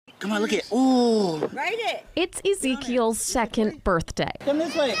Come on, look it. Ooh. Write it. It's Ezekiel's second birthday. Come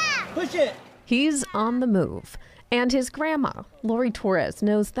this way. Push it. He's on the move. And his grandma, Lori Torres,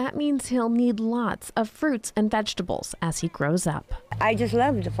 knows that means he'll need lots of fruits and vegetables as he grows up. I just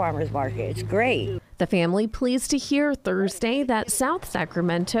love the farmer's market. It's great. The family pleased to hear Thursday that South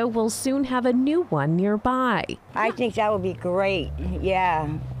Sacramento will soon have a new one nearby. I think that would be great. Yeah,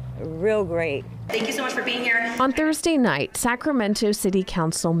 real great. Thank you so much for being here. On Thursday night, Sacramento City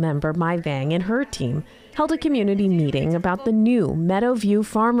Council member Mai Vang and her team held a community meeting about the new Meadowview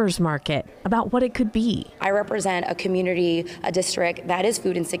Farmers Market, about what it could be. I represent a community, a district that is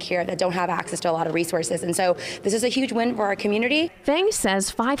food insecure, that don't have access to a lot of resources. And so this is a huge win for our community. Vang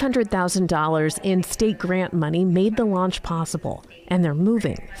says $500,000 in state grant money made the launch possible, and they're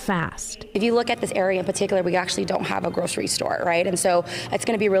moving fast. If you look at this area in particular, we actually don't have a grocery store, right? And so it's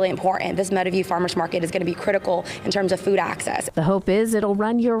going to be really important. This Meadowview Farmers Market is going to be critical in terms of food access. The hope is it'll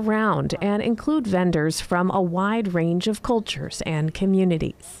run year-round and include vendors from a wide range of cultures and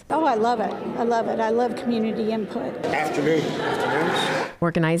communities. Oh, I love it. I love it. I love community input. Afternoons.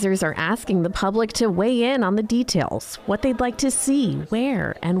 Organizers are asking the public to weigh in on the details, what they'd like to see,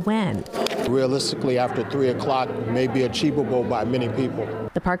 where, and when. Realistically, after 3 o'clock may be achievable by many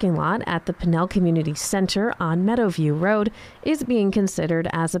people. The parking lot at the Pinnell Community Center on Meadowview Road is being considered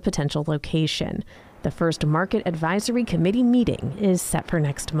as a potential location. The first Market Advisory Committee meeting is set for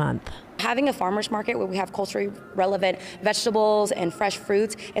next month. Having a farmer's market where we have culturally relevant vegetables and fresh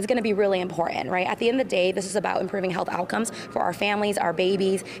fruits is going to be really important, right? At the end of the day, this is about improving health outcomes for our families, our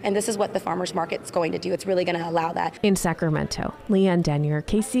babies, and this is what the farmer's market is going to do. It's really going to allow that. In Sacramento, Leanne Denyer,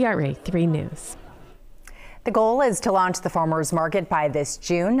 KCRA 3 News. The goal is to launch the farmers market by this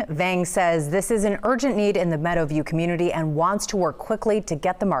June. Vang says this is an urgent need in the Meadowview community and wants to work quickly to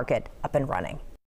get the market up and running.